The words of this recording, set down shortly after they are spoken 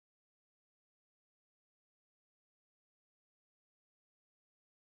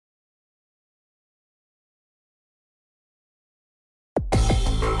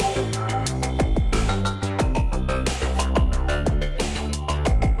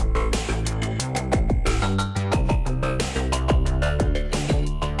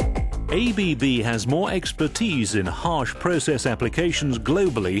ABB has more expertise in harsh process applications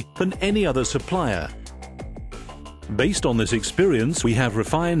globally than any other supplier. Based on this experience, we have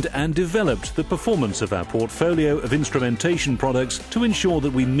refined and developed the performance of our portfolio of instrumentation products to ensure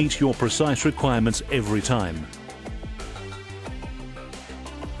that we meet your precise requirements every time.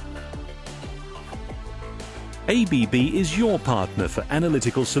 ABB is your partner for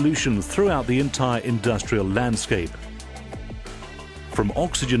analytical solutions throughout the entire industrial landscape. From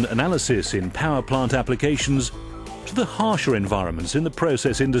oxygen analysis in power plant applications to the harsher environments in the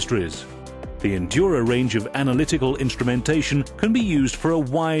process industries, the Endura range of analytical instrumentation can be used for a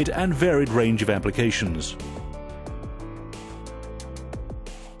wide and varied range of applications.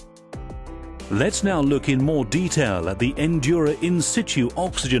 Let's now look in more detail at the Endura in situ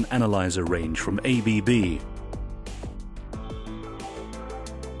oxygen analyzer range from ABB.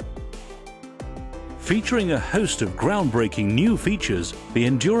 Featuring a host of groundbreaking new features, the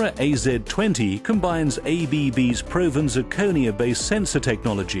Endura AZ20 combines ABB's proven zirconia-based sensor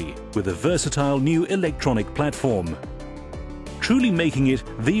technology with a versatile new electronic platform, truly making it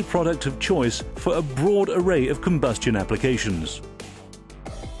the product of choice for a broad array of combustion applications.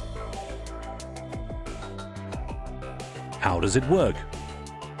 How does it work?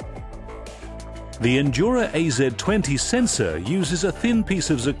 The Endura AZ20 sensor uses a thin piece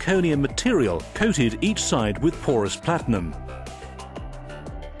of zirconia material coated each side with porous platinum.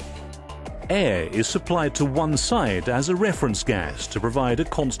 Air is supplied to one side as a reference gas to provide a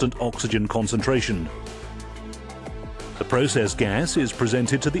constant oxygen concentration. The process gas is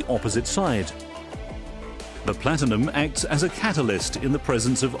presented to the opposite side. The platinum acts as a catalyst in the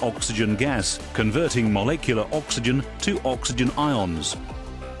presence of oxygen gas, converting molecular oxygen to oxygen ions.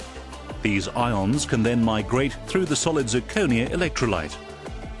 These ions can then migrate through the solid zirconia electrolyte.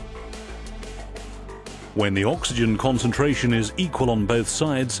 When the oxygen concentration is equal on both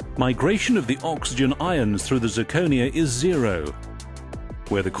sides, migration of the oxygen ions through the zirconia is zero.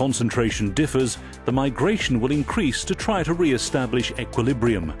 Where the concentration differs, the migration will increase to try to re-establish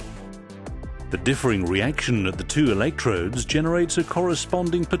equilibrium. The differing reaction at the two electrodes generates a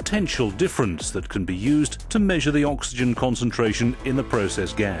corresponding potential difference that can be used to measure the oxygen concentration in the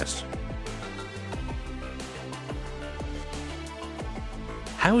process gas.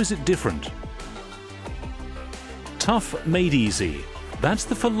 How is it different? Tough made easy. That's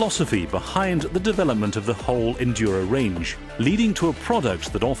the philosophy behind the development of the whole Endura range, leading to a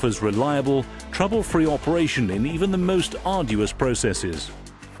product that offers reliable, trouble-free operation in even the most arduous processes.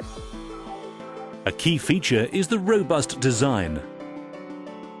 A key feature is the robust design.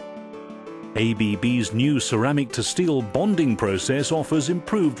 ABB's new ceramic-to-steel bonding process offers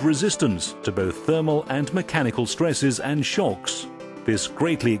improved resistance to both thermal and mechanical stresses and shocks. This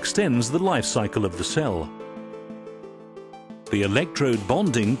greatly extends the life cycle of the cell. The electrode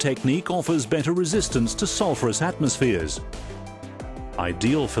bonding technique offers better resistance to sulphurous atmospheres,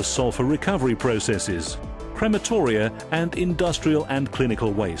 ideal for sulphur recovery processes, crematoria, and industrial and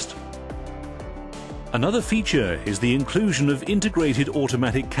clinical waste. Another feature is the inclusion of integrated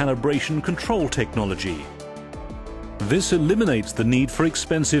automatic calibration control technology. This eliminates the need for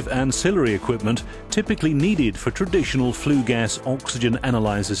expensive ancillary equipment typically needed for traditional flue gas oxygen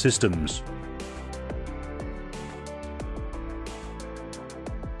analyzer systems.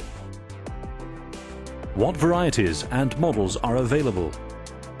 What varieties and models are available?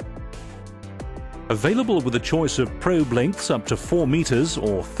 Available with a choice of probe lengths up to 4 meters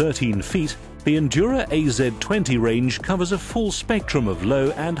or 13 feet, the Endura AZ20 range covers a full spectrum of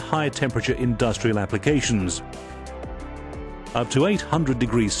low and high temperature industrial applications, up to 800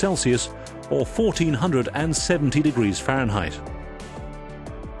 degrees Celsius or 1470 degrees Fahrenheit.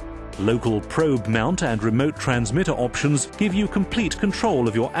 Local probe mount and remote transmitter options give you complete control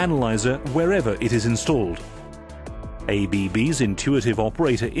of your analyzer wherever it is installed. ABB's intuitive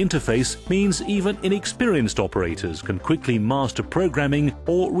operator interface means even inexperienced operators can quickly master programming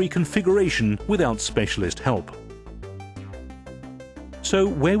or reconfiguration without specialist help. So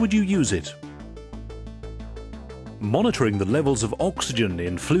where would you use it? Monitoring the levels of oxygen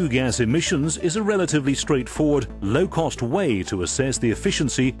in flue gas emissions is a relatively straightforward, low-cost way to assess the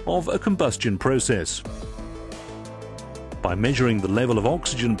efficiency of a combustion process. By measuring the level of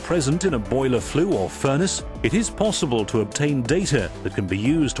oxygen present in a boiler flue or furnace, it is possible to obtain data that can be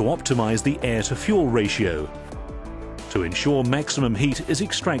used to optimize the air-to-fuel ratio, to ensure maximum heat is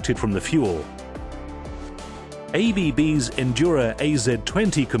extracted from the fuel. ABB's Endura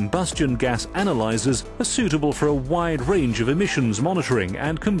AZ20 combustion gas analyzers are suitable for a wide range of emissions monitoring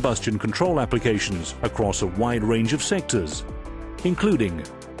and combustion control applications across a wide range of sectors, including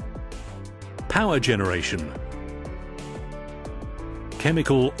power generation,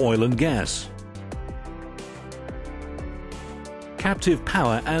 chemical, oil and gas, captive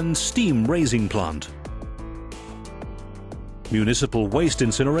power and steam raising plant, municipal waste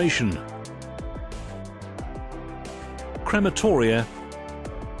incineration, crematoria,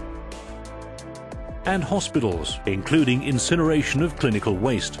 and hospitals, including incineration of clinical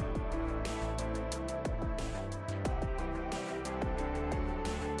waste.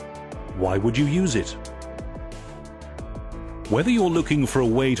 Why would you use it? Whether you're looking for a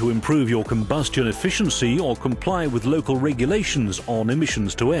way to improve your combustion efficiency or comply with local regulations on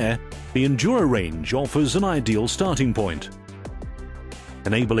emissions to air, the Endura range offers an ideal starting point.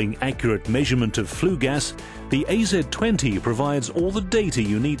 Enabling accurate measurement of flue gas, the AZ20 provides all the data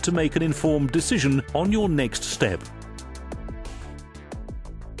you need to make an informed decision on your next step.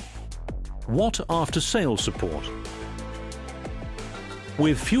 What after-sales support?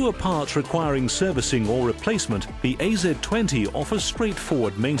 With fewer parts requiring servicing or replacement, the AZ20 offers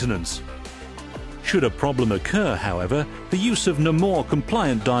straightforward maintenance. Should a problem occur, however, the use of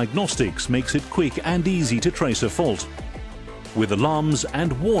NAMOR-compliant diagnostics makes it quick and easy to trace a fault, with alarms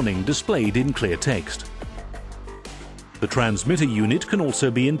and warning displayed in clear text. The transmitter unit can also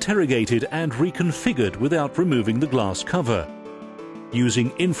be interrogated and reconfigured without removing the glass cover,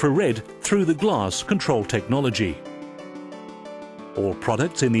 using infrared through the glass control technology. All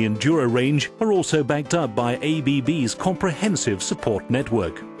products in the Endura range are also backed up by ABB's comprehensive support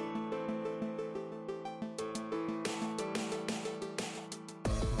network.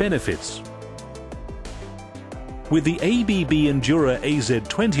 Benefits. With the ABB Endura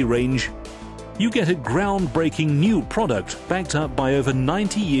AZ20 range, you get a groundbreaking new product backed up by over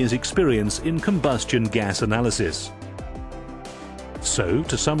 90 years' experience in combustion gas analysis. So,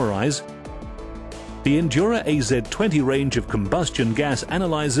 to summarize, the Endura AZ20 range of combustion gas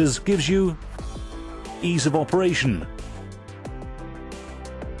analyzers gives you ease of operation,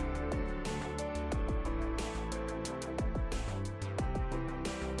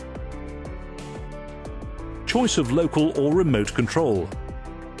 choice of local or remote control,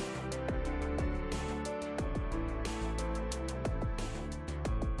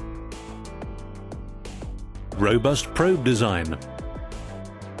 robust probe design,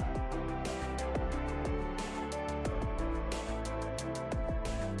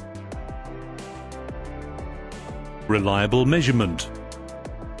 reliable measurement,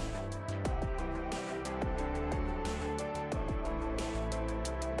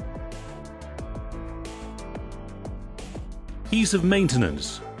 ease of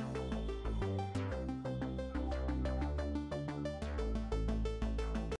maintenance,